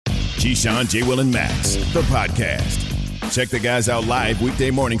Keyshawn, J. Will, and Max, the podcast. Check the guys out live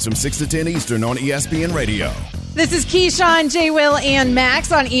weekday mornings from 6 to 10 Eastern on ESPN Radio. This is Keyshawn, J. Will, and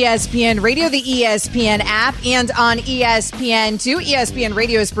Max on ESPN Radio, the ESPN app, and on ESPN2. ESPN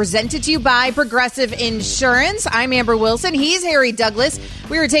Radio is presented to you by Progressive Insurance. I'm Amber Wilson. He's Harry Douglas.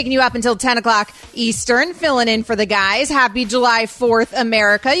 We were taking you up until 10 o'clock Eastern, filling in for the guys. Happy July 4th,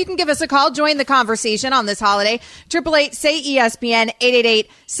 America. You can give us a call. Join the conversation on this holiday. 888-SAY-ESPN,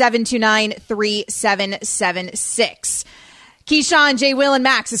 888-729-3776. Keyshawn, J. Will, and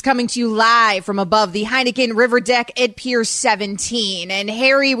Max is coming to you live from above the Heineken River Deck at Pier 17. And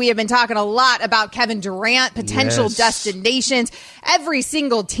Harry, we have been talking a lot about Kevin Durant, potential destinations. Every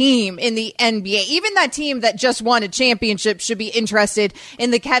single team in the NBA, even that team that just won a championship, should be interested in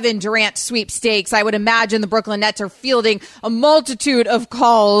the Kevin Durant sweepstakes. I would imagine the Brooklyn Nets are fielding a multitude of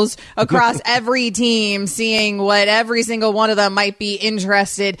calls across every team, seeing what every single one of them might be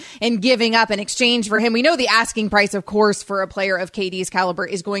interested in giving up in exchange for him. We know the asking price, of course, for a player of KD's caliber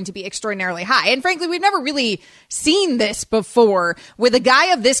is going to be extraordinarily high. And frankly, we've never really seen this before with a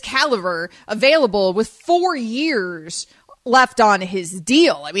guy of this caliber available with 4 years left on his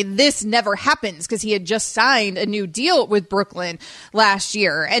deal. I mean, this never happens because he had just signed a new deal with Brooklyn last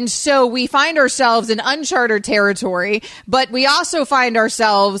year. And so we find ourselves in uncharted territory, but we also find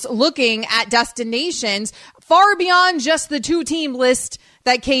ourselves looking at destinations far beyond just the two-team list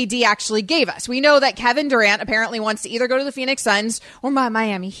that KD actually gave us. We know that Kevin Durant apparently wants to either go to the Phoenix Suns or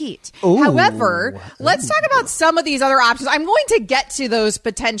Miami Heat. Ooh. However, let's talk about some of these other options. I'm going to get to those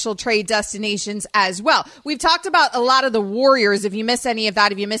potential trade destinations as well. We've talked about a lot of the Warriors. If you miss any of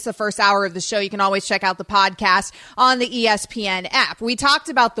that, if you missed the first hour of the show, you can always check out the podcast on the ESPN app. We talked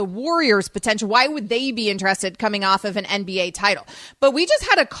about the Warriors' potential. Why would they be interested coming off of an NBA title? But we just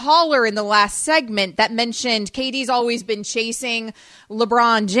had a caller in the last segment that mentioned KD's always been chasing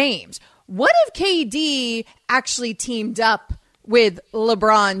LeBron James. What if KD actually teamed up with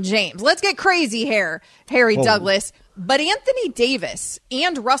LeBron James? Let's get crazy here, Harry Douglas. But Anthony Davis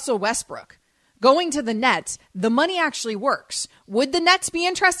and Russell Westbrook going to the Nets, the money actually works. Would the Nets be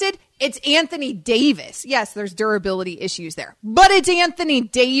interested? It's Anthony Davis. Yes, there's durability issues there, but it's Anthony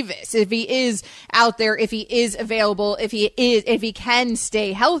Davis. If he is out there, if he is available, if he can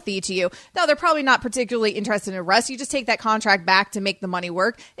stay healthy to you. No, they're probably not particularly interested in Russ. You just take that contract back to make the money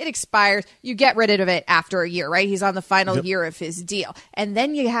work. It expires. You get rid of it after a year, right? He's on the final year of his deal. And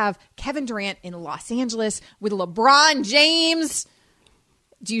then you have Kevin Durant in Los Angeles with LeBron James.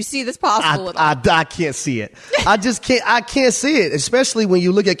 Do you see this possible at all? I can't see it. I can't see it, especially when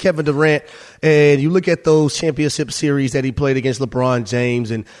you look at Kevin Durant and you look at those championship series that he played against LeBron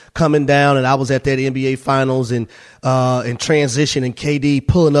James and coming down. And I was at that NBA Finals and transition and KD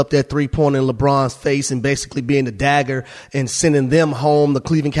pulling up that 3-pointer in LeBron's face and basically being the dagger and sending them home, the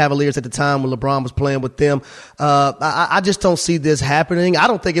Cleveland Cavaliers at the time when LeBron was playing with them. I just don't see this happening. I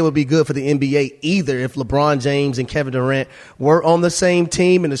don't think it would be good for the NBA either if LeBron James and Kevin Durant were on the same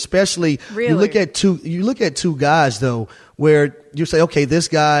team. And especially you look at two guys though, where you say, okay, this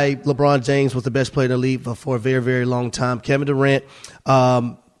guy, LeBron James, was the best player in the league for a very, very long time. Kevin Durant,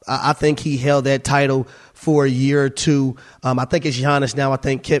 I think he held that title for a year or two. I think it's Giannis now. I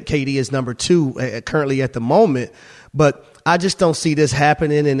think KD is number 2 currently at the moment. But I just don't see this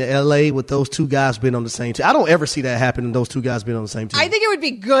happening in LA with those two guys being on the same team. I don't ever see that happening, those two guys being on the same team. I think it would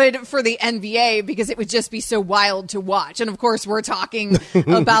be good for the NBA because it would just be so wild to watch. And of course, we're talking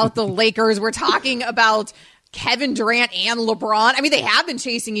about the Lakers. We're talking about Kevin Durant and LeBron. I mean, they have been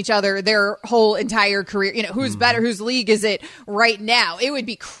chasing each other their whole entire career. You know, who's better? Whose league is it right now? It would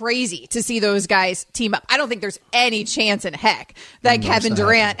be crazy to see those guys team up. I don't think there's any chance in heck that Kevin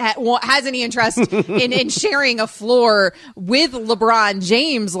Durant has any interest in sharing a floor with LeBron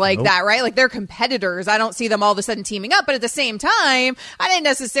James like that, right? Like they're competitors. I don't see them all of a sudden teaming up. But at the same time, I didn't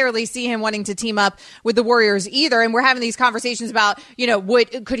necessarily see him wanting to team up with the Warriors either. And we're having these conversations about, you know,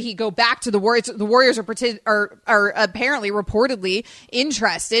 could he go back to the Warriors? The Warriors are apparently reportedly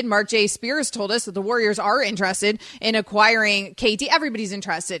interested. Mark J. Spears told us that the Warriors are interested in acquiring KD. Everybody's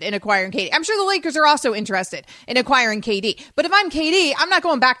interested in acquiring KD. I'm sure the Lakers are also interested in acquiring KD. But if I'm KD, I'm not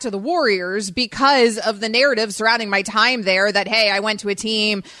going back to the Warriors because of the narrative surrounding my time there that, hey, I went to a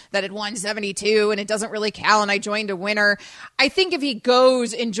team that had won 72 and it doesn't really count and I joined a winner. I think if he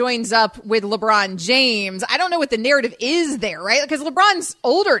goes and joins up with LeBron James, I don't know what the narrative is there, right? Because LeBron's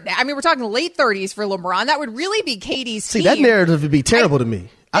older now. I mean, we're talking late 30s for LeBron. That would really be KD's team. See, that narrative would be terrible to me.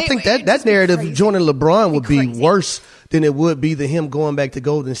 I think that narrative joining LeBron would be worse than it would be him going back to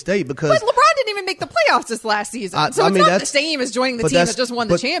Golden State because. But LeBron didn't even make the playoffs this last season, so it's not the same as joining the team that just won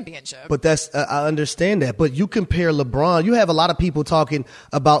the championship. But I understand that. But you compare LeBron. You have a lot of people talking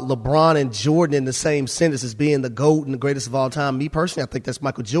about LeBron and Jordan in the same sentence as being the GOAT and the greatest of all time. Me personally, I think that's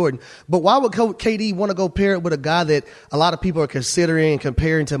Michael Jordan. But why would KD want to go pair it with a guy that a lot of people are considering and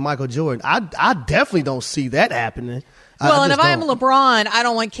comparing to Michael Jordan? I definitely don't see that happening. Well, and if I'm LeBron, I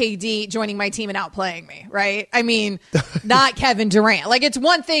don't want KD joining my team and outplaying me, right? I mean, not Kevin Durant. Like, it's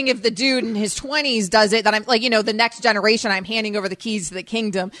one thing if the dude in his 20s does it, that I'm like, the next generation, I'm handing over the keys to the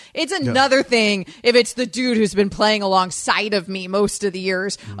kingdom. It's another thing if it's the dude who's been playing alongside of me most of the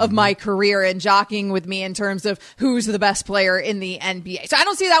years of my career and jockeying with me in terms of who's the best player in the NBA. So I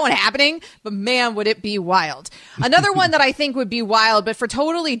don't see that one happening, but man, would it be wild. Another one that I think would be wild, but for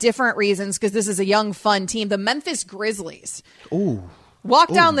totally different reasons, because this is a young, fun team, the Memphis Grizzlies. Ooh. Walk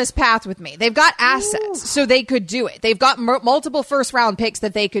down this path with me. They've got assets, so they could do it. They've got multiple first-round picks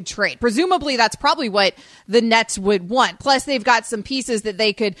that they could trade. Presumably, that's probably what the Nets would want. Plus, they've got some pieces that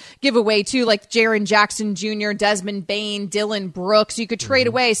they could give away, too, like Jaren Jackson Jr., Desmond Bane, Dylan Brooks. You could trade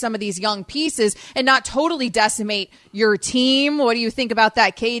away some of these young pieces and not totally decimate your team. What do you think about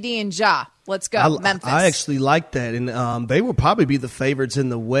that, KD and Ja? Let's go, Memphis. I actually like that, and they will probably be the favorites in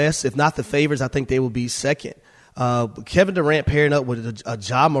the West. If not the favorites, I think they will be second. Kevin Durant pairing up with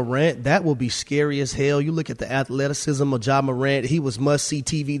Ja Morant, that will be scary as hell. You look at the athleticism of Ja Morant. He was must-see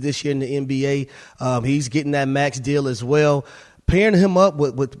TV this year in the NBA. He's getting that max deal as well. Pairing him up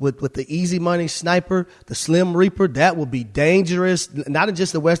with the easy money sniper, the Slim Reaper, that will be dangerous, not in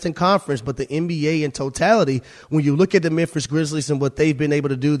just the Western Conference, but the NBA in totality. When you look at the Memphis Grizzlies and what they've been able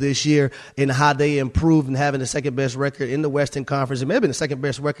to do this year and how they improved and having the second best record in the Western Conference, it may have been the second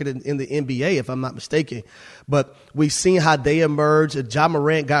best record in the NBA, if I'm not mistaken. But we've seen how they emerged. Ja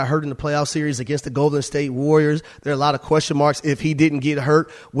Morant got hurt in the playoff series against the Golden State Warriors. There are a lot of question marks. If he didn't get hurt,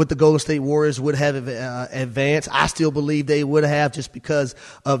 would the Golden State Warriors would have advanced? I still believe they would have, just because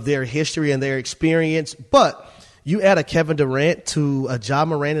of their history and their experience. But you add a Kevin Durant to a Ja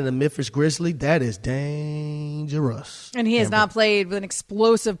Morant and a Memphis Grizzly, that is dangerous. And he has not played with an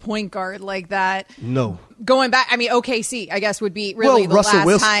explosive point guard like that. No. Going back, OKC, I guess, would be really the Russell last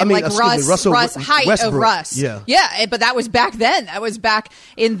Wilson, time. Russ, height Westbrook. of Russ. Yeah, but that was back then. That was back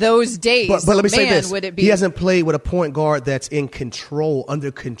in those days. But let me say this. Would it be? He hasn't played with a point guard that's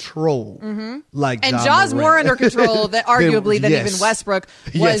under control, like and Ja Ja's Morant. more under control than arguably than even Westbrook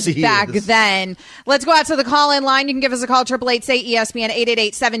was back then. Let's go out to the call-in line. You can give us a call, 888-SAY-ESPN,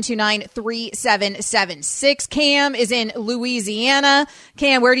 888-729-3776. Cam is in Louisiana.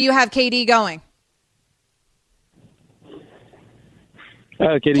 Cam, where do you have KD going?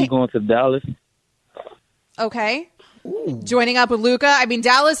 KD's going to Dallas. Okay. Ooh. Joining up with Luka.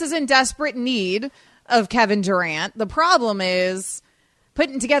 Dallas is in desperate need of Kevin Durant. The problem is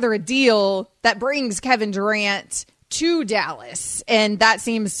putting together a deal that brings Kevin Durant to Dallas, and that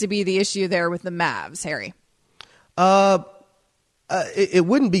seems to be the issue there with the Mavs, Harry. It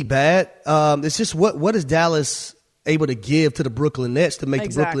wouldn't be bad. It's just what is Dallas able to give to the Brooklyn Nets to make the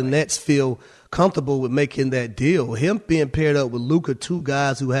Brooklyn Nets feel comfortable with making that deal. Him being paired up with Luka, two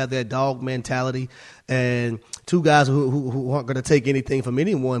guys who have that dog mentality and two guys who aren't going to take anything from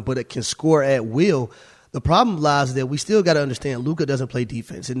anyone, but it can score at will. The problem lies that we still got to understand Luka doesn't play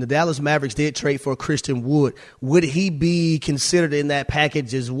defense. And the Dallas Mavericks did trade for Christian Wood. Would he be considered in that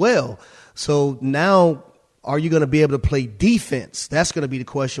package as well? So now, are you going to be able to play defense? That's going to be the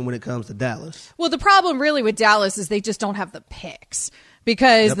question when it comes to Dallas. Well, the problem really with Dallas is they just don't have the picks.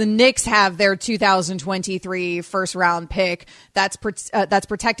 Because the Knicks have their 2023 first round pick that's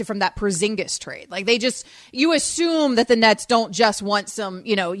protected from that Porzingis trade. Like you assume that the Nets don't just want some,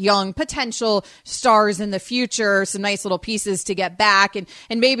 young potential stars in the future, some nice little pieces to get back. And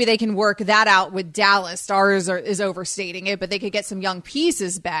maybe they can work that out with Dallas. Stars is overstating it, but they could get some young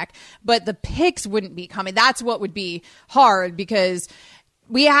pieces back. But the picks wouldn't be coming. That's what would be hard, because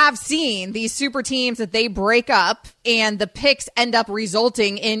we have seen these super teams that they break up and the picks end up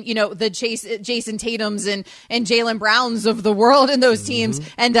resulting in, the Jason Tatums and Jaylen Browns of the world, and those teams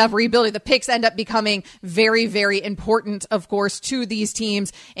end up rebuilding. The picks end up becoming very, very important, of course, to these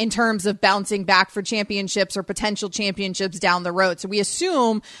teams in terms of bouncing back for championships or potential championships down the road. So we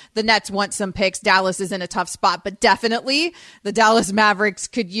assume the Nets want some picks. Dallas is in a tough spot, but definitely the Dallas Mavericks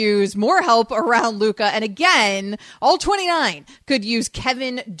could use more help around Luka. And again, all 29 could use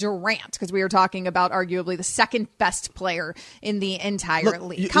Kevin Durant, because we were talking about arguably the second best player in the entire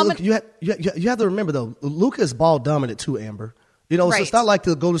league. You have to remember, though, Luka is ball dominant too, Amber. You know, right. So it's not like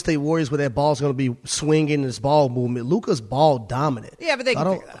the Golden State Warriors where that ball's going to be swinging this ball movement. Luka's ball dominant. Yeah, but they can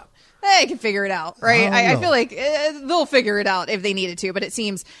figure that out. They can figure it out, right? I feel like they'll figure it out if they needed to, but it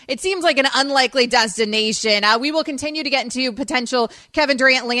seems like an unlikely destination. We will continue to get into potential Kevin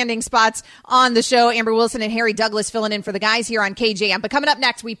Durant landing spots on the show. Amber Wilson and Harry Douglas filling in for the guys here on KJM. But coming up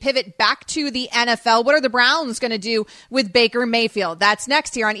next, we pivot back to the NFL. What are the Browns going to do with Baker Mayfield? That's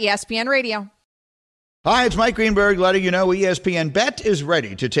next here on ESPN Radio. Hi, it's Mike Greenberg letting you know ESPN Bet is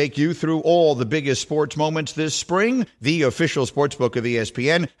ready to take you through all the biggest sports moments this spring. The official sportsbook of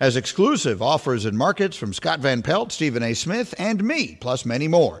ESPN has exclusive offers and markets from Scott Van Pelt, Stephen A. Smith, and me, plus many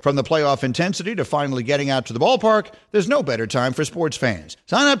more. From the playoff intensity to finally getting out to the ballpark, there's no better time for sports fans.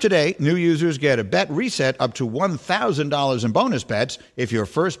 Sign up today. New users get a bet reset up to $1,000 in bonus bets if your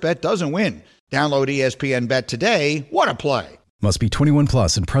first bet doesn't win. Download ESPN Bet today. What a play. Must be 21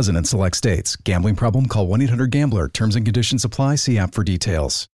 plus and present in select states. Gambling problem? Call 1-800-GAMBLER. Terms and conditions apply. See app for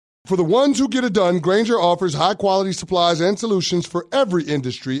details. For the ones who get it done, Grainger offers high-quality supplies and solutions for every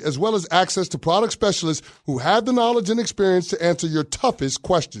industry, as well as access to product specialists who have the knowledge and experience to answer your toughest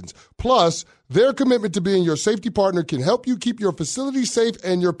questions. Plus, their commitment to being your safety partner can help you keep your facility safe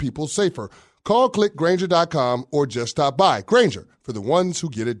and your people safer. Call clickgrainger.com or just stop by. Grainger, for the ones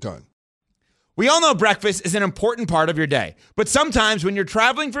who get it done. We all know breakfast is an important part of your day, but sometimes when you're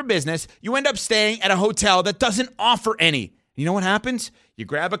traveling for business, you end up staying at a hotel that doesn't offer any. You know what happens? You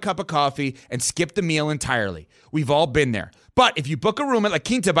grab a cup of coffee and skip the meal entirely. We've all been there. But if you book a room at La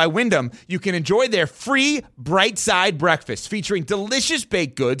Quinta by Wyndham, you can enjoy their free Bright Side breakfast featuring delicious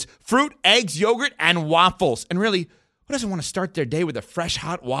baked goods, fruit, eggs, yogurt, and waffles. And really, who doesn't want to start their day with a fresh,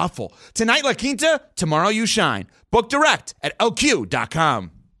 hot waffle? Tonight, La Quinta, tomorrow you shine. Book direct at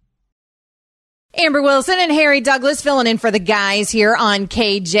LQ.com. Amber Wilson and Harry Douglas filling in for the guys here on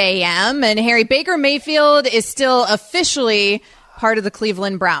KJM. And Harry, Baker Mayfield is still officially part of the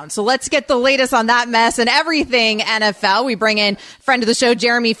Cleveland Browns. So let's get the latest on that mess and everything NFL. We bring in friend of the show,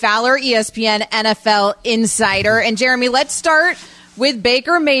 Jeremy Fowler, ESPN NFL insider. And Jeremy, let's start with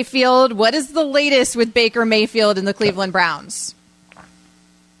Baker Mayfield. What is the latest with Baker Mayfield and the Cleveland Browns?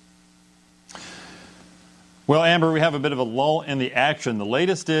 Well, Amber, we have a bit of a lull in the action. The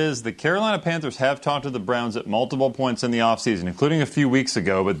latest is the Carolina Panthers have talked to the Browns at multiple points in the offseason, including a few weeks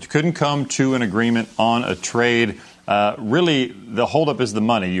ago, but couldn't come to an agreement on a trade. Really, the holdup is the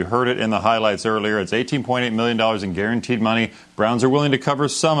money. You heard it in the highlights earlier. It's $18.8 million in guaranteed money. Browns are willing to cover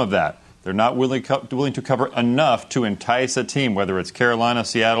some of that. They're not willing to cover enough to entice a team, whether it's Carolina,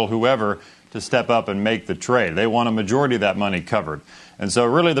 Seattle, whoever, to step up and make the trade. They want a majority of that money covered. And so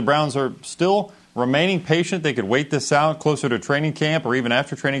really the Browns are still remaining patient. They could wait this out closer to training camp or even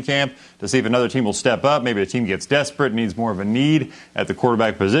after training camp to see if another team will step up. Maybe a team gets desperate, needs more of a need at the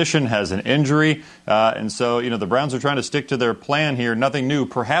quarterback position, has an injury. And so, the Browns are trying to stick to their plan here. Nothing new.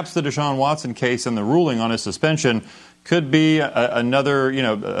 Perhaps the Deshaun Watson case and the ruling on his suspension could be another,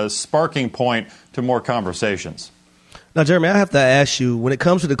 a sparking point to more conversations. Now, Jeremy, I have to ask you, when it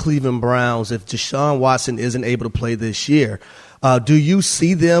comes to the Cleveland Browns, if Deshaun Watson isn't able to play this year, do you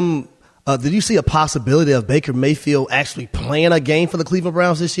see them did you see a possibility of Baker Mayfield actually playing a game for the Cleveland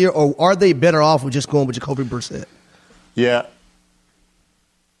Browns this year, or are they better off with just going with Jacoby Brissett? Yeah,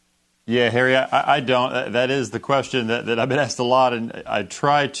 Harry, I don't. That is the question that I've been asked a lot, and I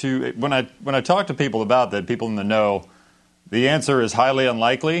try to when I talk to people about that, people in the know, the answer is highly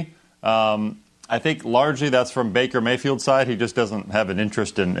unlikely. I think largely that's from Baker Mayfield's side. He just doesn't have an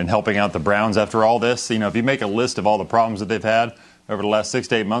interest in helping out the Browns after all this. If you make a list of all the problems that they've had over the last 6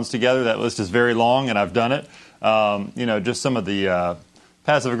 to 8 months together, that list is very long, and I've done it. Just some of the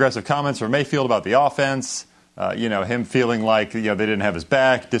passive-aggressive comments from Mayfield about the offense, him feeling like they didn't have his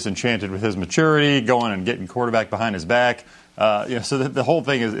back, disenchanted with his maturity, going and getting quarterback behind his back. So the whole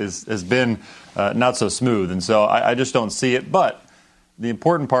thing has been not so smooth, and so I just don't see it. But the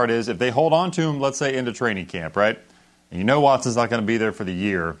important part is if they hold on to him, let's say, into training camp, right? And Watson's not going to be there for the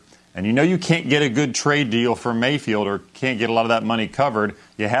year, and you can't get a good trade deal for Mayfield or can't get a lot of that money covered,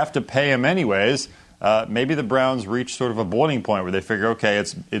 you have to pay him anyways. Maybe the Browns reach sort of a boiling point where they figure, okay,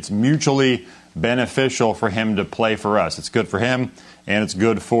 it's mutually beneficial for him to play for us. It's good for him, and it's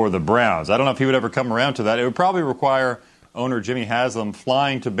good for the Browns. I don't know if he would ever come around to that. It would probably require owner Jimmy Haslam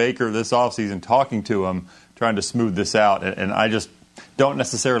flying to Baker this offseason, talking to him, trying to smooth this out, and I just don't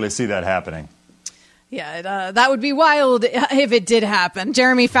necessarily see that happening. Yeah, that would be wild if it did happen.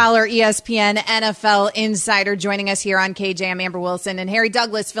 Jeremy Fowler, ESPN NFL insider, joining us here on KJM. Amber Wilson and Harry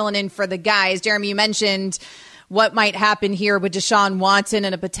Douglas filling in for the guys. Jeremy, you mentioned what might happen here with Deshaun Watson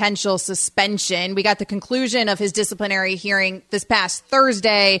and a potential suspension. We got the conclusion of his disciplinary hearing this past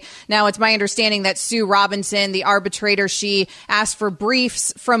Thursday. Now, it's my understanding that Sue Robinson, the arbitrator, she asked for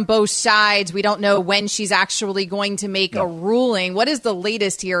briefs from both sides. We don't know when she's actually going to make a ruling. What is the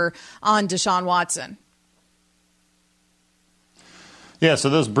latest here on Deshaun Watson? Yeah, so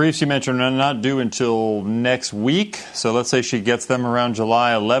those briefs you mentioned are not due until next week. So let's say she gets them around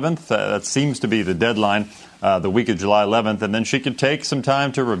July 11th. That seems to be the deadline, the week of July 11th. And then she could take some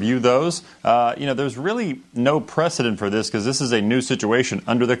time to review those. There's really no precedent for this because this is a new situation.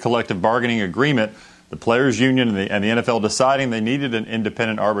 Under the collective bargaining agreement, the Players Union and the NFL deciding they needed an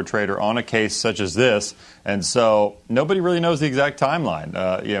independent arbitrator on a case such as this. And so nobody really knows the exact timeline.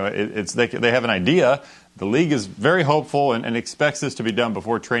 They have an idea. The league is very hopeful and expects this to be done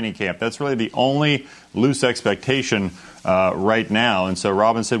before training camp. That's really the only loose expectation right now. And so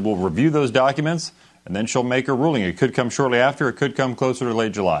Robinson will review those documents, and then she'll make her ruling. It could come shortly after. It could come closer to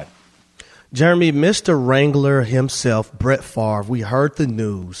late July. Jeremy, Mr. Wrangler himself, Brett Favre, we heard the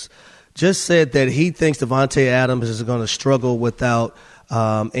news, just said that he thinks Davante Adams is going to struggle without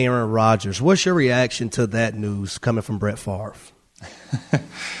Aaron Rodgers. What's your reaction to that news coming from Brett Favre?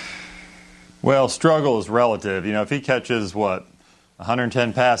 Well, struggle is relative. If he catches,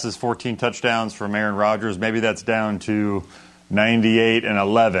 110 passes, 14 touchdowns from Aaron Rodgers, maybe that's down to 98 and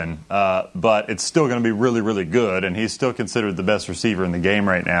 11. But it's still going to be really, really good, and he's still considered the best receiver in the game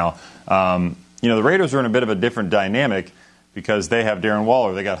right now. The Raiders are in a bit of a different dynamic because they have Darren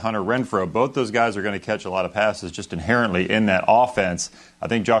Waller. They got Hunter Renfrow. Both those guys are going to catch a lot of passes just inherently in that offense. I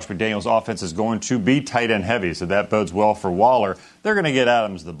think Josh McDaniels' offense is going to be tight end heavy, so that bodes well for Waller. They're going to get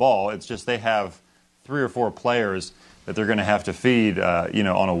Adams the ball. It's just they have 3 or 4 players that they're going to have to feed,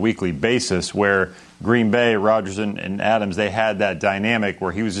 on a weekly basis, where Green Bay, Rodgers, and Adams, they had that dynamic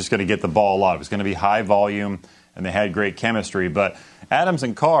where he was just going to get the ball a lot. It was going to be high volume, and they had great chemistry. But Adams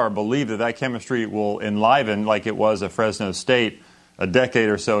and Carr believe that chemistry will enliven like it was at Fresno State a decade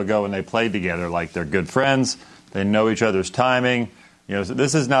or so ago when they played together. Like, they're good friends. They know each other's timing. So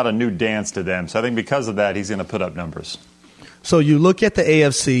this is not a new dance to them. So I think because of that, he's going to put up numbers. So you look at the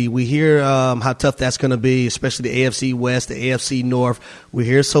AFC, we hear how tough that's going to be, especially the AFC West, the AFC North. We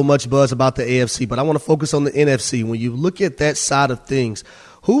hear so much buzz about the AFC, but I want to focus on the NFC. When you look at that side of things,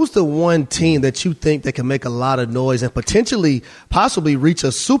 who's the one team that you think that can make a lot of noise and possibly reach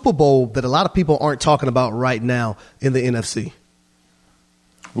a Super Bowl that a lot of people aren't talking about right now in the NFC?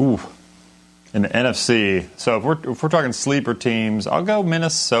 Ooh, in the NFC. So if we're talking sleeper teams, I'll go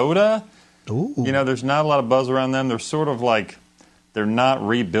Minnesota. Ooh. There's not a lot of buzz around them. They're sort of like, they're not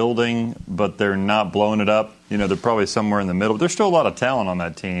rebuilding, but they're not blowing it up. They're probably somewhere in the middle. There's still a lot of talent on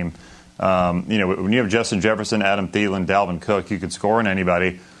that team. When you have Justin Jefferson, Adam Thielen, Dalvin Cook, you could score on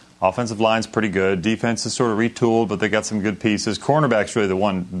anybody. Offensive line's pretty good. Defense is sort of retooled, but they got some good pieces. Cornerback's really the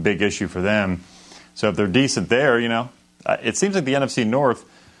one big issue for them. So if they're decent there, it seems like the NFC North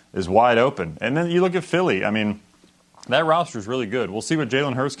is wide open. And then you look at Philly. I mean, that roster is really good. We'll see what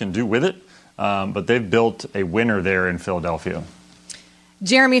Jalen Hurts can do with it, but they've built a winner there in Philadelphia.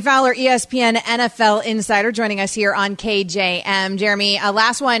 Jeremy Fowler, ESPN NFL Insider, joining us here on KJM. Jeremy,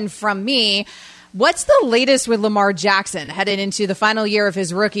 last one from me. What's the latest with Lamar Jackson headed into the final year of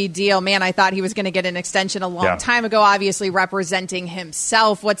his rookie deal? Man, I thought he was going to get an extension a long time ago, obviously representing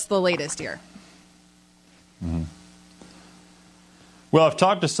himself. What's the latest here? Mm-hmm. Well, I've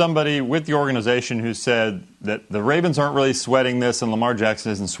talked to somebody with the organization who said that the Ravens aren't really sweating this and Lamar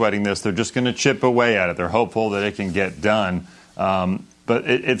Jackson isn't sweating this. They're just going to chip away at it. They're hopeful that it can get done. But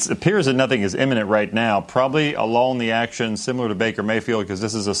it appears that nothing is imminent right now. Probably a lull in the action, similar to Baker Mayfield, because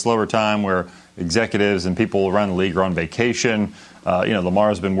this is a slower time where executives and people around the league are on vacation.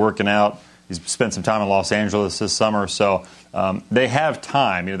 Lamar's been working out. He's spent some time in Los Angeles this summer. So they have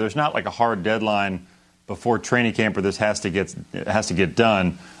time. There's not like a hard deadline before training camp where this has to get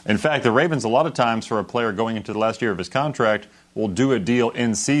done. In fact, the Ravens, a lot of times for a player going into the last year of his contract, will do a deal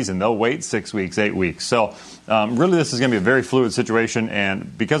in season. They'll wait 6 weeks, 8 weeks. So really this is going to be a very fluid situation,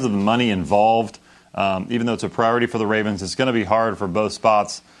 and because of the money involved, even though it's a priority for the Ravens, it's going to be hard for both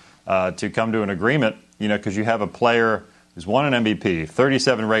spots to come to an agreement, because you have a player who's won an MVP,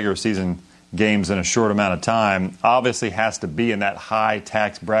 37 regular season games in a short amount of time, obviously has to be in that high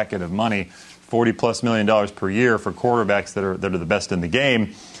tax bracket of money, $40+ million per year for quarterbacks that are the best in the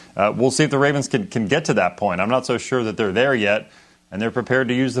game. We'll see if the Ravens can get to that point. I'm not so sure that they're there yet, and they're prepared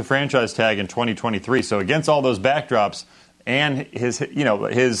to use the franchise tag in 2023. So against all those backdrops and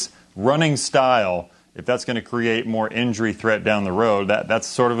his running style, if that's going to create more injury threat down the road, that's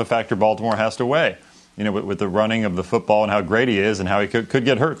sort of a factor Baltimore has to weigh. With the running of the football and how great he is and how he could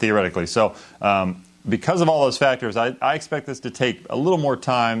get hurt theoretically. So because of all those factors, I expect this to take a little more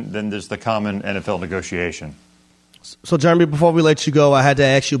time than just the common NFL negotiation. So, Jeremy, before we let you go, I had to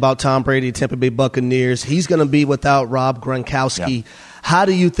ask you about Tom Brady, Tampa Bay Buccaneers. He's going to be without Rob Gronkowski. Yeah. How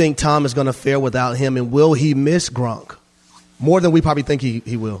do you think Tom is going to fare without him, and will he miss Gronk more than we probably think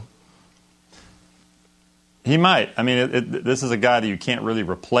he will? He might. I mean, this is a guy that you can't really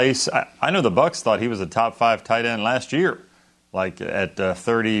replace. I know the Bucs thought he was a top 5 tight end last year, like at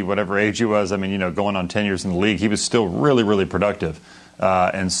 30, whatever age he was. I mean, going on 10 years in the league, he was still really, really productive.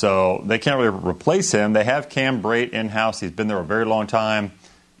 And so they can't really replace him. They have Cam Brate in-house. He's been there a very long time.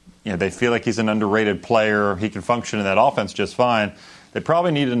 They feel like he's an underrated player. He can function in that offense just fine. They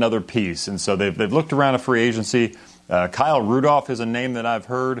probably need another piece. And so they've looked around at free agency. Kyle Rudolph is a name that I've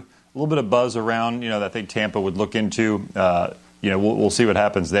heard. A little bit of buzz around, that I think Tampa would look into. We'll see what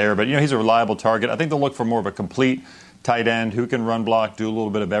happens there. But, he's a reliable target. I think they'll look for more of a complete tight end who can run block, do a little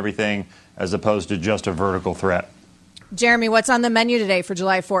bit of everything, as opposed to just a vertical threat. Jeremy, what's on the menu today for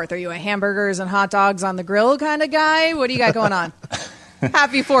July 4th? Are you a hamburgers and hot dogs on the grill kind of guy? What do you got going on?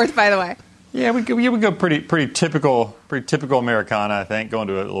 Happy 4th, by the way. Yeah, we go pretty typical Americana, I think, going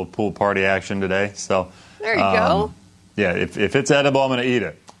to a little pool party action today. So there you go. Yeah, if it's edible, I'm going to eat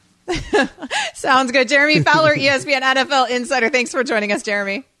it. Sounds good. Jeremy Fowler, ESPN NFL Insider. Thanks for joining us,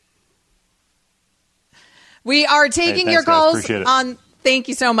 Jeremy. We are taking your calls on. Thank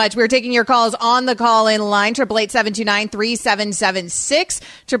you so much. We're taking your calls on the call-in line, 888-729-3776.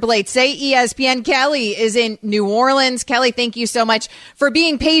 888-SAY-ESPN. Kelly is in New Orleans. Kelly, thank you so much for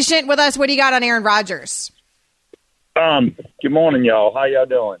being patient with us. What do you got on Aaron Rodgers? Good morning, y'all. How y'all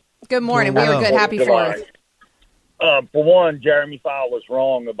doing? Good morning. We are good. Happy 4th. For one, Jeremy Fowler's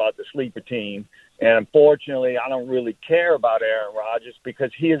wrong about the sleeper team. And unfortunately, I don't really care about Aaron Rodgers because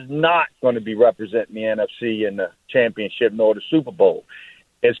he is not going to be representing the NFC in the championship nor the Super Bowl.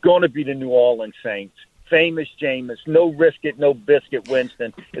 It's going to be the New Orleans Saints. Famous Jameis, no risk it, no biscuit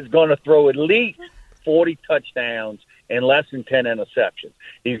Winston is going to throw at least 40 touchdowns and less than 10 interceptions.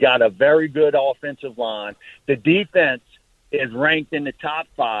 He's got a very good offensive line. The defense is ranked in the top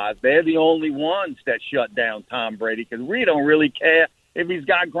 5. They're the only ones that shut down Tom Brady because we don't really care if he's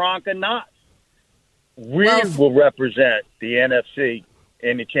got Gronk or not. We will represent the NFC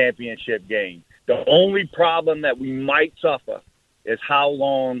in the championship game. The only problem that we might suffer is how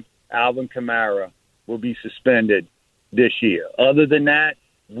long Alvin Kamara will be suspended this year. Other than that,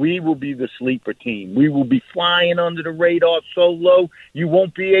 we will be the sleeper team. We will be flying under the radar so low, you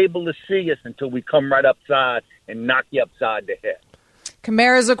won't be able to see us until we come right upside and knock you upside the head.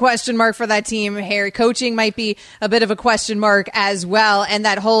 Kamara's a question mark for that team. Harry, coaching might be a bit of a question mark as well. And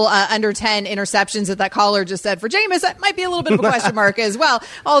that whole under 10 interceptions that caller just said for Jameis, that might be a little bit of a question mark as well.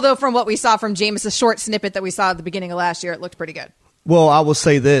 Although from what we saw from Jameis, a short snippet that we saw at the beginning of last year, it looked pretty good. Well, I will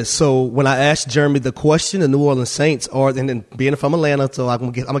say this. So when I asked Jeremy the question, the New Orleans Saints and then being from Atlanta, so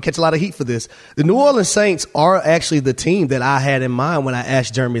I'm gonna catch a lot of heat for this. The New Orleans Saints are actually the team that I had in mind when I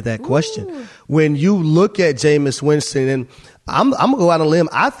asked Jeremy that question. Ooh. When you look at Jameis Winston, and I'm going to go out on a limb.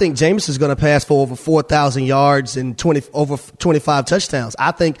 I think Jameis is going to pass for over 4,000 yards and over 25 touchdowns.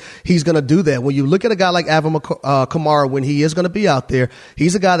 I think he's going to do that. When you look at a guy like Alvin Kamara, when he is going to be out there,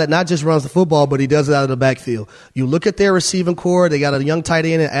 he's a guy that not just runs the football, but he does it out of the backfield. You look at their receiving core. They got a young tight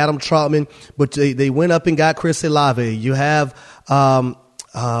end in Adam Trautman, but they went up and got Chris Olave. You have God,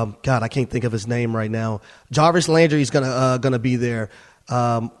 I can't think of his name right now. Jarvis Landry is going to be there.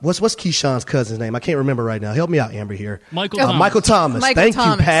 What's Keyshawn's cousin's name? I can't remember right now. Help me out, Amber, here. Michael Thomas. Michael Thomas. Thank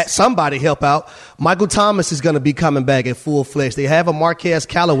you, Pat. Somebody help out. Michael Thomas is going to be coming back at full fledged. They have a Marquez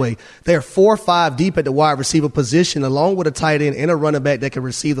Callaway. They're 4 or 5 deep at the wide receiver position, along with a tight end and a running back that can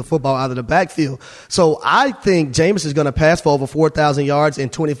receive the football out of the backfield. So I think Jameis is going to pass for over 4,000 yards and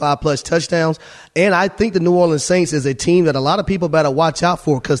 25-plus touchdowns. And I think the New Orleans Saints is a team that a lot of people better watch out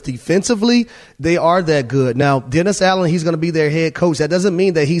for because defensively, they are that good. Now, Dennis Allen, he's going to be their head coach. That doesn't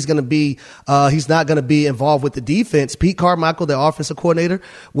mean that he's not going to be involved with the defense. Pete Carmichael, their offensive coordinator,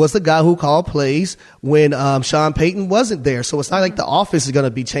 was the guy who called plays when Sean Payton wasn't there. So it's not like the offense is going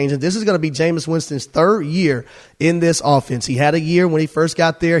to be changing. This is going to be Jameis Winston's 3rd year in this offense. He had a year when he first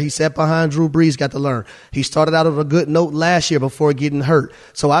got there. He sat behind Drew Brees, got to learn. He started out on a good note last year before getting hurt.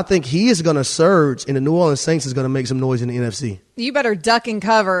 So I think he is going to surge, and the New Orleans Saints is going to make some noise in the NFC. You better duck and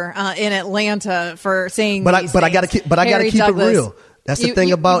cover in Atlanta for saying. But I got to keep it real. That's the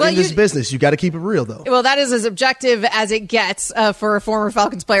thing about in this business. You got to keep it real, though. Well, that is as objective as it gets for a former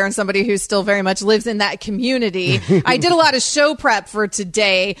Falcons player and somebody who still very much lives in that community. I did a lot of show prep for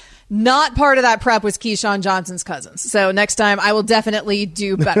today. Not part of that prep was Keyshawn Johnson's cousins. So next time I will definitely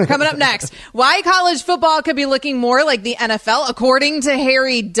do better. Coming up next, why college football could be looking more like the NFL, according to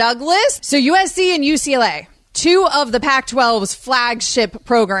Harry Douglas. So USC and UCLA, two of the Pac-12's flagship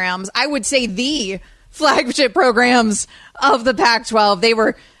programs. I would say the flagship programs of the Pac-12. They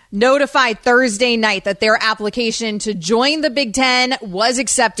were notified Thursday night that their application to join the Big Ten was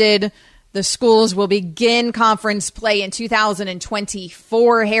accepted. The schools will begin conference play in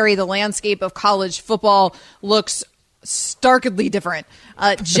 2024. Harry, the landscape of college football looks starkly different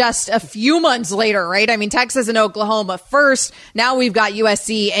just a few months later, right? I mean, Texas and Oklahoma first. Now we've got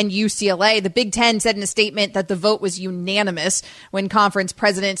USC and UCLA. The Big Ten said in a statement that the vote was unanimous when conference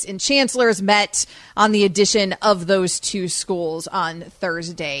presidents and chancellors met on the addition of those two schools on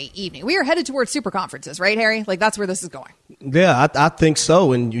Thursday evening. We are headed towards super conferences, right, Harry? Like, that's where this is going. Yeah, I think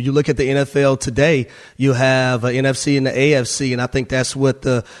so. And you look at the NFL today, you have NFC and the AFC, and I think that's what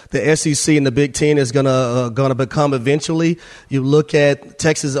the SEC and the Big Ten is gonna become eventually. You look at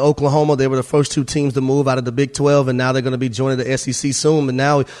Texas and Oklahoma; they were the first two teams to move out of the Big 12, and now they're going to be joining the SEC soon. And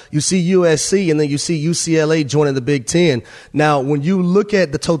now you see USC, and then you see UCLA joining the Big Ten. Now, when you look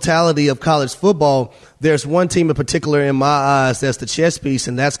at the totality of college football, there's one team in particular in my eyes that's the chess piece,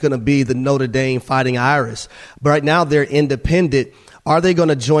 and that's going to be the Notre Dame Fighting Irish. But right now, they're independent. Are they going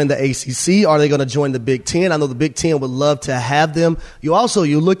to join the ACC? Are they going to join the Big Ten? I know the Big Ten would love to have them.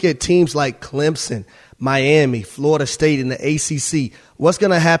 You look at teams like Clemson, Miami, Florida State, and the ACC. What's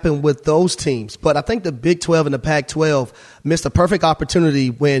going to happen with those teams? But I think the Big 12 and the Pac-12 missed a perfect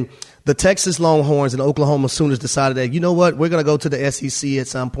opportunity when the Texas Longhorns and Oklahoma Sooners decided that, you know what, we're going to go to the SEC at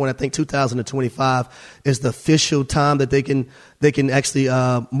some point. I think 2025 is the official time that they can actually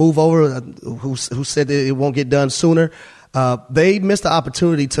move over. Who said that it won't get done sooner? They missed the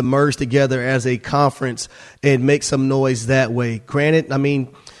opportunity to merge together as a conference and make some noise that way. Granted, I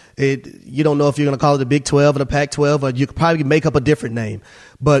mean, you don't know if you're going to call it the Big 12 or the Pac-12, or you could probably make up a different name.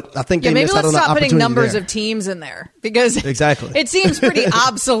 But I think they missed out on the opportunity. Maybe let's stop putting numbers of teams in there, because exactly. It seems pretty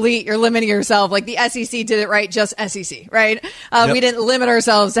obsolete. You're limiting yourself. Like the SEC did it right, just SEC, right? Yep. We didn't limit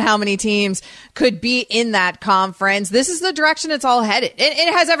ourselves to how many teams could be in that conference. This is the direction it's all headed.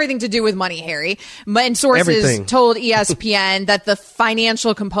 It has everything to do with money, Harry. And sources told ESPN that the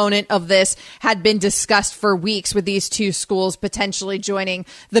financial component of this had been discussed for weeks with these two schools potentially joining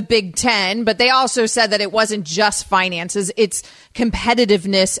the Big Ten. But they also said that it wasn't just finances. It's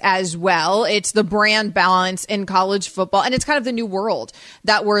competitiveness as well. It's the brand balance in college football, and it's kind of the new world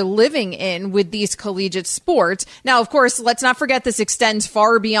that we're living in with these collegiate sports. Now, of course, let's not forget this extends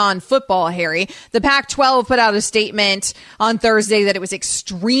far beyond football, Harry. The Pac-12 put out a statement on Thursday that it was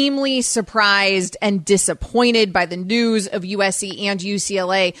extremely surprised and disappointed by the news of USC and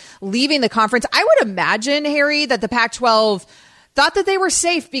UCLA leaving the conference. I would imagine, Harry, that the Pac-12 thought that they were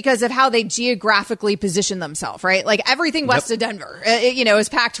safe because of how they geographically position themselves, right? Like everything west of Denver, is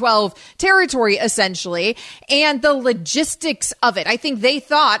Pac-12 territory essentially. And the logistics of it, I think they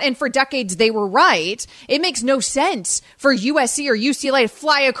thought, and for decades they were right, it makes no sense for USC or UCLA to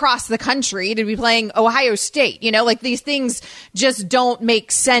fly across the country to be playing Ohio State. Like these things just don't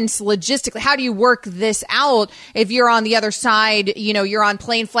make sense logistically. How do you work this out if you're on the other side, you're on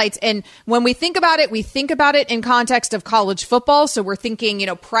plane flights? And when we think about it, we think about it in context of college football. So we're thinking,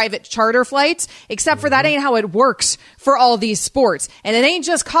 private charter flights, except for that ain't how it works for all these sports. And it ain't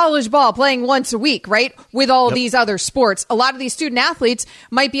just college ball playing once a week, right? With all these other sports. A lot of these student athletes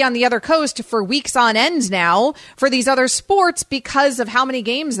might be on the other coast for weeks on end now for these other sports because of how many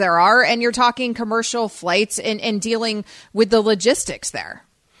games there are. And you're talking commercial flights and dealing with the logistics there.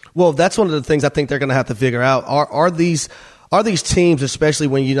 Well, that's one of the things I think they're going to have to figure out. Are these teams, especially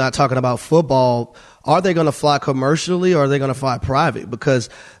when you're not talking about football, are they going to fly commercially or are they going to fly private? Because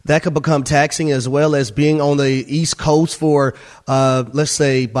that could become taxing, as well as being on the East Coast for, let's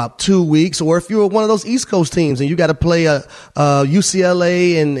say, about 2 weeks. Or if you're one of those East Coast teams and you got to play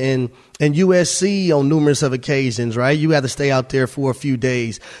UCLA and USC on numerous of occasions, right? You have to stay out there for a few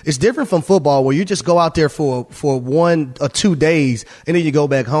days. It's different from football, where you just go out there for 1 or 2 days and then you go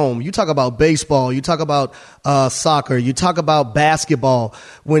back home. You talk about baseball, you talk about soccer, you talk about basketball.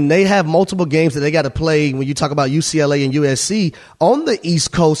 When they have multiple games that they got to play, when you talk about UCLA and USC on the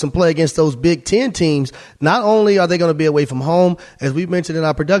East Coast and play against those Big Ten teams, not only are they going to be away from home, as we mentioned in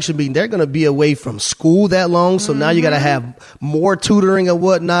our production meeting, they're going to be away from school that long. So now you got to have more tutoring and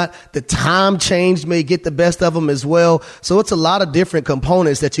whatnot. The time change may get the best of them as well. So it's a lot of different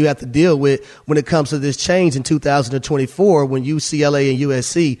components that you have to deal with when it comes to this change in 2024 when UCLA and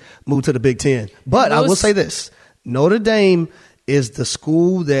USC move to the Big Ten. But I will say this, Notre Dame is the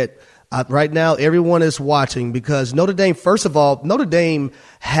school that right now everyone is watching because Notre Dame, first of all, Notre Dame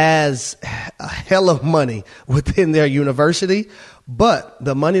has a hell of money within their university, but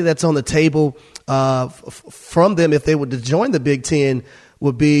the money that's on the table from them if they were to join the Big Ten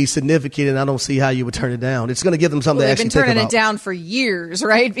would be significant, and I don't see how you would turn it down. It's going to give them something to actually think about. They've been turning it down for years,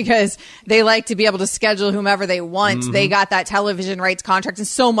 right? Because they like to be able to schedule whomever they want. Mm-hmm. They got that television rights contract, and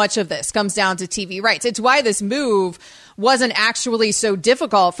so much of this comes down to TV rights. It's why this move wasn't actually so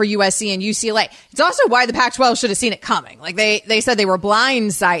difficult for USC and UCLA. It's also why the Pac-12 should have seen it coming. Like they said they were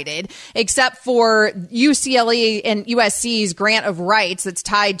blindsided, except for UCLA and USC's grant of rights that's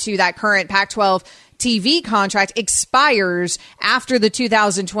tied to that current Pac-12 TV contract expires after the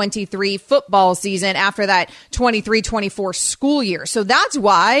 2023 football season, after that 23-24 school year. So that's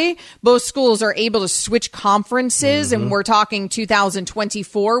why both schools are able to switch conferences. Mm-hmm. And we're talking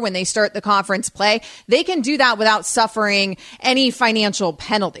 2024 when they start the conference play. They can do that without suffering any financial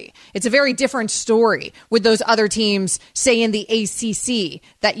penalty. It's a very different story with those other teams, say in the ACC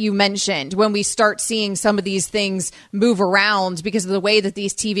that you mentioned, when we start seeing some of these things move around because of the way that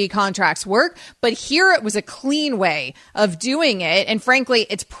these TV contracts work. But here it was a clean way of doing it. And frankly,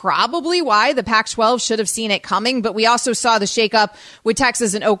 it's probably why the Pac-12 should have seen it coming. But we also saw the shakeup with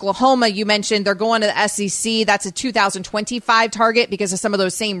Texas and Oklahoma. You mentioned they're going to the SEC. That's a 2025 target because of some of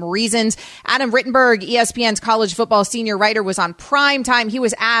those same reasons. Adam Rittenberg, ESPN's college football senior writer, was on Prime Time. He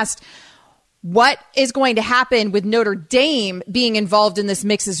was asked what is going to happen with Notre Dame being involved in this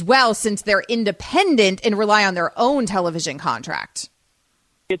mix as well, since they're independent and rely on their own television contract.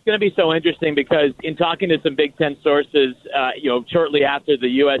 It's going to be so interesting because in talking to some Big Ten sources, shortly after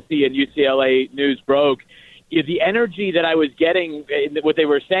the USC and UCLA news broke, the energy that I was getting, what they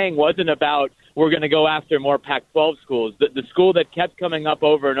were saying wasn't about we're going to go after more Pac-12 schools. The school that kept coming up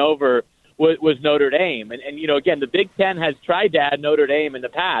over and over was Notre Dame. And again, the Big Ten has tried to add Notre Dame in the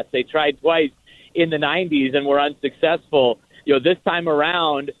past. They tried twice in the 90s and were unsuccessful. This time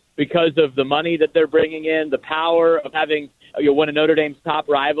around, because of the money that they're bringing in, the power of having one of Notre Dame's top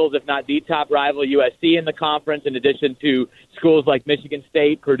rivals, if not the top rival, USC in the conference, in addition to schools like Michigan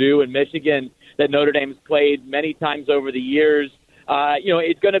State, Purdue, and Michigan that Notre Dame's played many times over the years.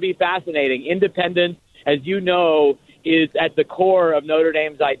 It's going to be fascinating. Independence, as you know, is at the core of Notre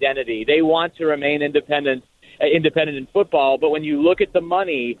Dame's identity. They want to remain independent in football, but when you look at the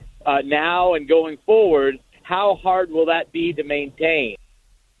money now and going forward, how hard will that be to maintain?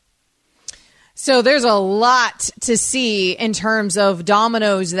 So there's a lot to see in terms of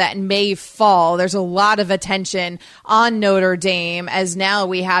dominoes that may fall. There's a lot of attention on Notre Dame as now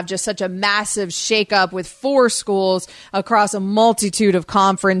we have just such a massive shakeup with 4 schools across a multitude of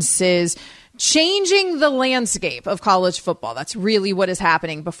conferences, changing the landscape of college football. That's really what is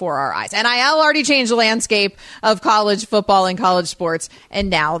happening before our eyes. NIL already changed the landscape of college football and college sports,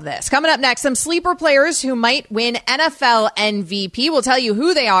 and now this. Coming up next, some sleeper players who might win NFL MVP. We'll tell you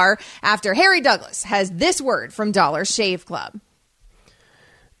who they are after Harry Douglas has this word from Dollar Shave Club.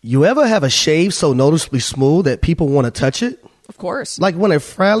 You ever have a shave so noticeably smooth that people want to touch it? Of course. Like when a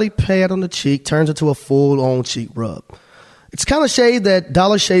frailly pad on the cheek turns into a full-on cheek rub. It's kind of shave that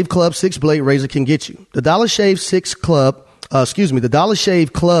Dollar Shave Club 6-blade razor can get you. The Dollar Shave Club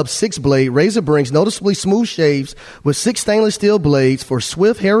 6-blade razor brings noticeably smooth shaves with 6 stainless steel blades for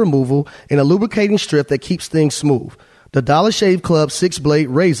swift hair removal and a lubricating strip that keeps things smooth. The Dollar Shave Club 6-blade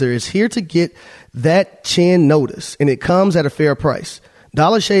razor is here to get that chin notice, and it comes at a fair price.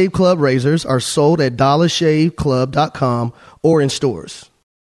 Dollar Shave Club razors are sold at dollarshaveclub.com or in stores.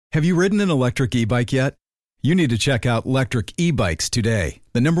 Have you ridden an electric e-bike yet? You need to check out Lectric E-Bikes today,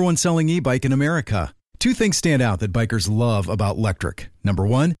 the #1 selling e-bike in America. 2 things stand out that bikers love about Lectric. Number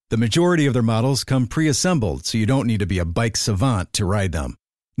 1, the majority of their models come pre-assembled, so you don't need to be a bike savant to ride them.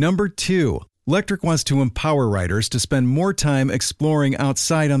 Number 2, Lectric wants to empower riders to spend more time exploring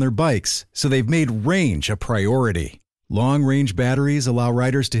outside on their bikes, so they've made range a priority. Long-range batteries allow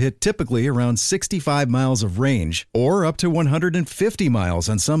riders to hit typically around 65 miles of range, or up to 150 miles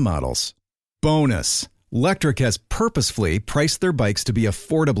on some models. Bonus! Lectric has purposefully priced their bikes to be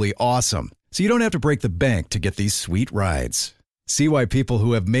affordably awesome, so you don't have to break the bank to get these sweet rides. See why people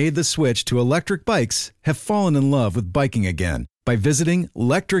who have made the switch to electric bikes have fallen in love with biking again by visiting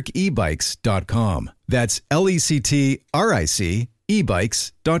lectricebikes.com. That's LECTRIC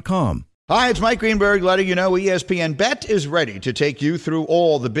ebikes.com. Hi, it's Mike Greenberg letting you know ESPN Bet is ready to take you through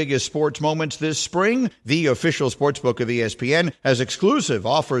all the biggest sports moments this spring. The official sportsbook of ESPN has exclusive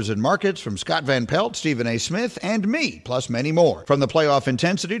offers and markets from Scott Van Pelt, Stephen A. Smith, and me, plus many more. From the playoff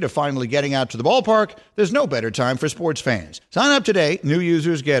intensity to finally getting out to the ballpark, there's no better time for sports fans. Sign up today. New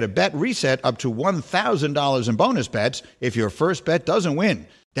users get a bet reset up to $1,000 in bonus bets if your first bet doesn't win.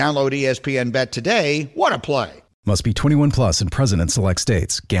 Download ESPN Bet today. What a play. Must be 21 plus and present in select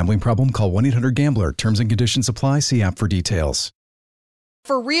states. Gambling problem? Call 1-800-GAMBLER. Terms and conditions apply. See app for details.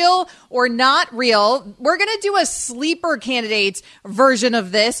 For real or not real, we're going to do a sleeper candidates version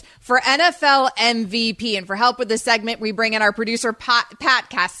of this for NFL MVP. And for help with this segment, we bring in our producer, Pat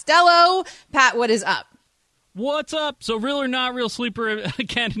Costello. Pat, what is up? What's up? So real or not real sleeper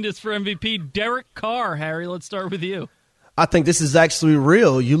candidates for MVP, Derek Carr. Harry, let's start with you. I think this is actually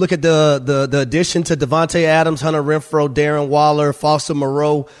real. You look at the addition to Devontae Adams, Hunter Renfrow, Darren Waller, Foster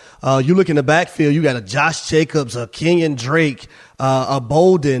Moreau. You look in the backfield, you got a Josh Jacobs, a Kenyon Drake, a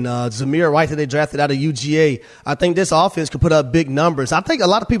Bolden, Zamir White that they drafted out of UGA. I think this offense could put up big numbers. I think a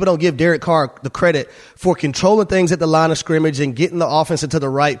lot of people don't give Derek Carr the credit for controlling things at the line of scrimmage and getting the offense into the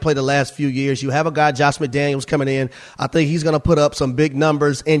right play the last few years. You have a guy, Josh McDaniels, coming in. I think he's going to put up some big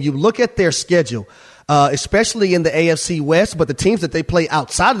numbers. And you look at their schedule. Especially in the AFC West, but the teams that they play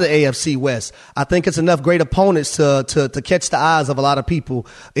outside of the AFC West, I think it's enough great opponents to catch the eyes of a lot of people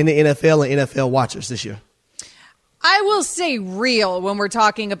in the NFL and NFL watchers this year. I will say real when we're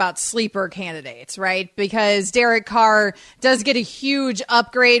talking about sleeper candidates, right? Because Derek Carr does get a huge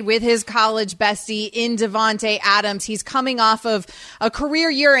upgrade with his college bestie in Devontae Adams. He's coming off of a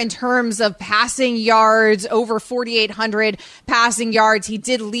career year in terms of passing yards, over 4,800 passing yards. He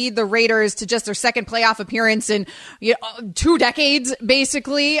did lead the Raiders to just their second playoff appearance in 2 decades,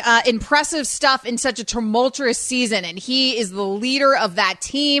 basically. Impressive stuff in such a tumultuous season, and he is the leader of that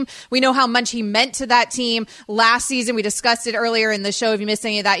team. We know how much he meant to that team last season. We discussed it earlier in the show. If you missed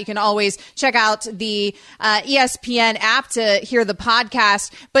any of that, you can always check out the ESPN app to hear the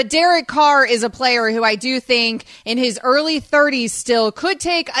podcast. But Derek Carr is a player who I do think in his early 30s still could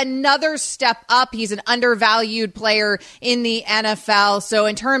take another step up. He's an undervalued player in the NFL. So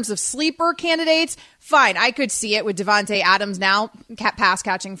in terms of sleeper candidates, fine. I could see it with Devontae Adams now, pass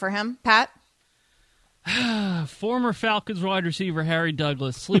catching for him. Pat? Former Falcons wide receiver Harry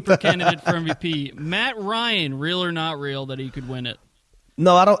Douglas, sleeper candidate for MVP. Matt Ryan, real or not real that he could win it?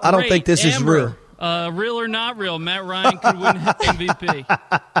 No, I don't think this is real. Real or not real, Matt Ryan could win MVP.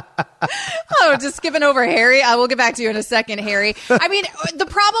 Oh, just skipping over Harry. I will get back to you in a second, Harry. I mean, the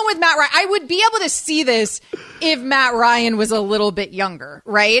problem with Matt Ryan, I would be able to see this if Matt Ryan was a little bit younger,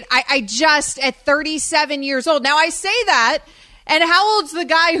 right? I just, at 37 years old. Now, I say that, and how old's the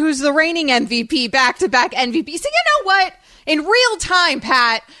guy who's the reigning MVP, back-to-back MVP? So you know what? In real time,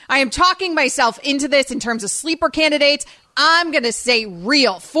 Pat, I am talking myself into this in terms of sleeper candidates. I'm going to say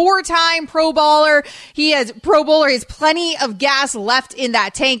real. 4-time Pro Bowler. He has plenty of gas left in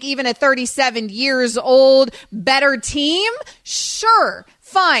that tank, even at 37 years old. Better team? Sure.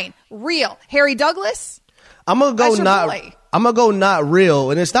 Fine. Real. Harry Douglas? I'm going to go not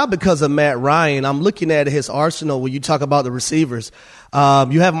real, and it's not because of Matt Ryan. I'm looking at his arsenal when you talk about the receivers.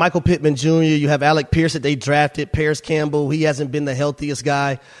 You have Michael Pittman Jr., you have Alec Pierce that they drafted, Paris Campbell. He hasn't been the healthiest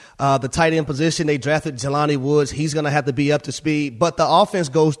guy. The tight end position, they drafted Jelani Woods. He's going to have to be up to speed. But the offense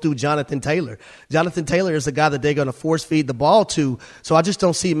goes through Jonathan Taylor. Jonathan Taylor is the guy that they're going to force feed the ball to. So I just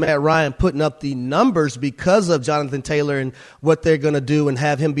don't see Matt Ryan putting up the numbers because of Jonathan Taylor and what they're going to do and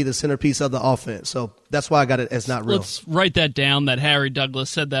have him be the centerpiece of the offense. So that's why I got it as not real. Let's write that down, that Harry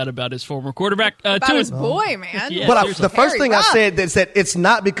Douglas said that about his former quarterback. About his boy, man. Yeah, but the first thing I said is that it's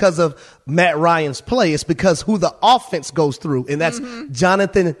not because of Matt Ryan's play. It's because who the offense goes through, and that's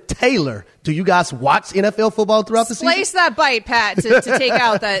Jonathan Taylor. Do you guys watch NFL football throughout the season? Slice that bite, Pat, to take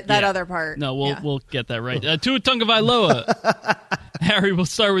out that other part. No, we'll get that right. Tua Tagovailoa. Harry, we'll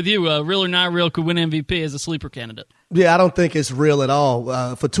start with you. Real or not real could win MVP as a sleeper candidate. Yeah, I don't think it's real at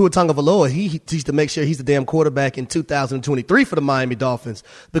all. For Tua Tagovailoa, he needs to make sure he's the damn quarterback in 2023 for the Miami Dolphins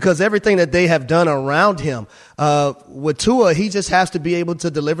because everything that they have done around him, with Tua, he just has to be able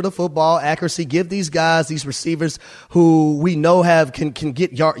to deliver the football, accuracy, give these guys, these receivers who we know can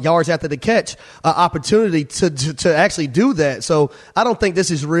get yards after the catch, opportunity to actually do that. So I don't think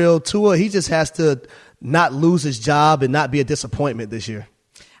this is real. Tua, he just has to not lose his job and not be a disappointment this year.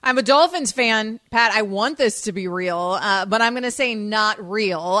 I'm a Dolphins fan, Pat. I want this to be real, but I'm going to say not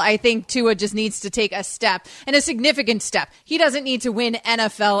real. I think Tua just needs to take a step, and a significant step. He doesn't need to win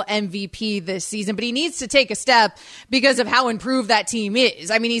NFL MVP this season, but he needs to take a step because of how improved that team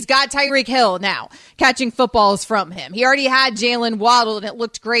is. I mean, he's got Tyreek Hill now catching footballs from him. He already had Jalen Waddle, and it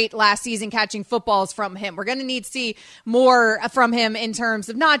looked great last season catching footballs from him. We're going to need to see more from him in terms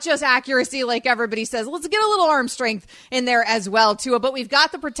of not just accuracy like everybody says. Let's get a little arm strength in there as well, Tua, but we've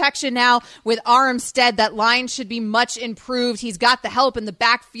got the protection now with Armstead. That line should be much improved. He's got the help in the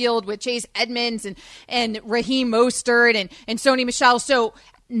backfield with Chase Edmonds and Raheem Mostert and Sony Michel. So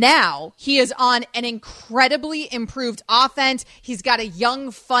now he is on an incredibly improved offense. He's got a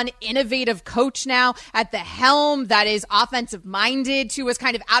young, fun, innovative coach now at the helm that is offensive minded. Tua's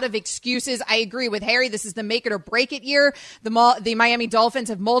kind of out of excuses. I agree with Harry. This is the make it or break it year. The Miami Dolphins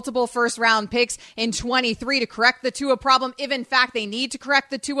have multiple first round picks in 23 to correct the Tua problem, if in fact they need to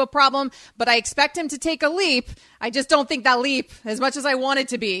correct the Tua problem. But I expect him to take a leap. I just don't think that leap, as much as I want it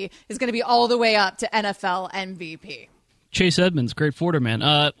to be, is going to be all the way up to NFL MVP. Chase Edmonds, great Forder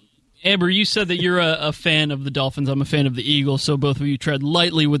man. Amber, you said that you're a fan of the Dolphins. I'm a fan of the Eagles, so both of you tread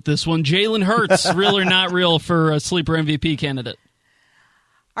lightly with this one. Jalen Hurts, real or not real for a sleeper MVP candidate?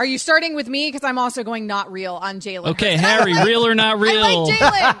 Are you starting with me? Because I'm also going not real on Jalen. Okay, Harry, real or not real? I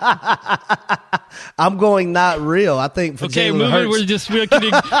like Jalen. I'm going not real. I think for Jalen Hurts.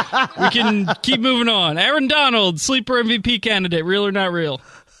 We can keep moving on. Aaron Donald, sleeper MVP candidate, real or not real?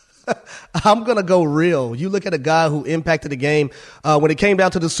 I'm going to go real. You look at a guy who impacted the game. When it came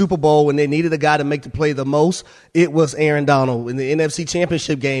down to the Super Bowl, when they needed a guy to make the play the most, it was Aaron Donald. In the NFC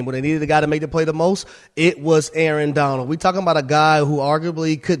Championship game, when they needed a guy to make the play the most, it was Aaron Donald. We're talking about a guy who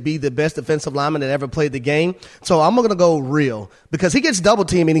arguably could be the best defensive lineman that ever played the game. So I'm going to go real because he gets double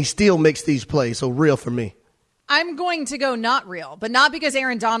teamed and he still makes these plays. So real for me. I'm going to go not real, but not because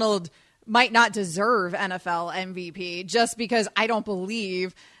Aaron Donald might not deserve NFL MVP, just because I don't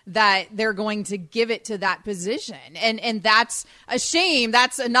believe that they're going to give it to that position. And that's a shame.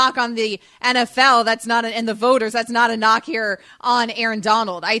 That's a knock on the NFL. That's not and the voters. That's not a knock here on Aaron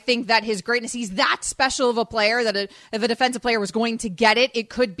Donald. I think that his greatness, he's that special of a player that if a defensive player was going to get it,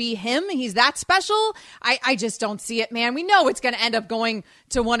 it could be him. He's that special. I just don't see it, man. We know it's going to end up going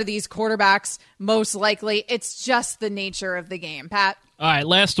to one of these quarterbacks, most likely. It's just the nature of the game. Pat? All right,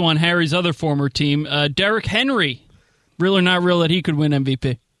 last one, Harry's other former team. Derrick Henry, real or not real that he could win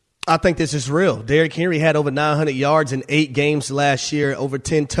MVP? I think this is real. Derrick Henry had over 900 yards in 8 games last year, over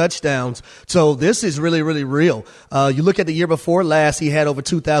 10 touchdowns. So this is really, really real. You look at the year before last, he had over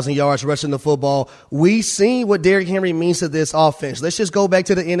 2,000 yards rushing the football. We seen what Derrick Henry means to this offense. Let's just go back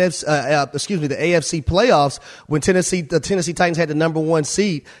to the AFC playoffs when the Tennessee Titans had the number 1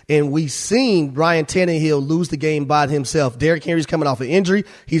 seed, and we seen Ryan Tannehill lose the game by himself. Derrick Henry's coming off an injury.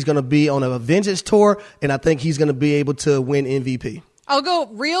 He's going to be on a vengeance tour, and I think he's going to be able to win MVP. I'll go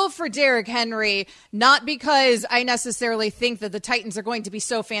real for Derrick Henry, not because I necessarily think that the Titans are going to be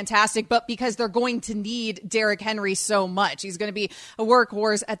so fantastic, but because they're going to need Derrick Henry so much. He's going to be a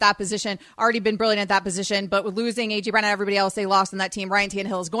workhorse at that position, already been brilliant at that position, but with losing A.J. Brown and everybody else they lost in that team, Ryan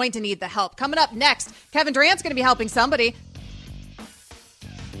Tannehill is going to need the help. Coming up next, Kevin Durant's going to be helping somebody.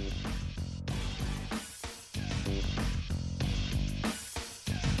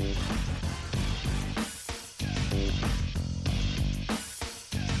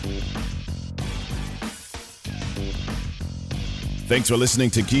 Thanks for listening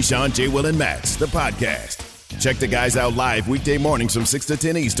to Keyshawn, J. Will, and Max, the podcast. Check the guys out live weekday mornings from 6 to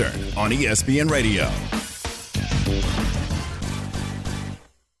 10 Eastern on ESPN Radio.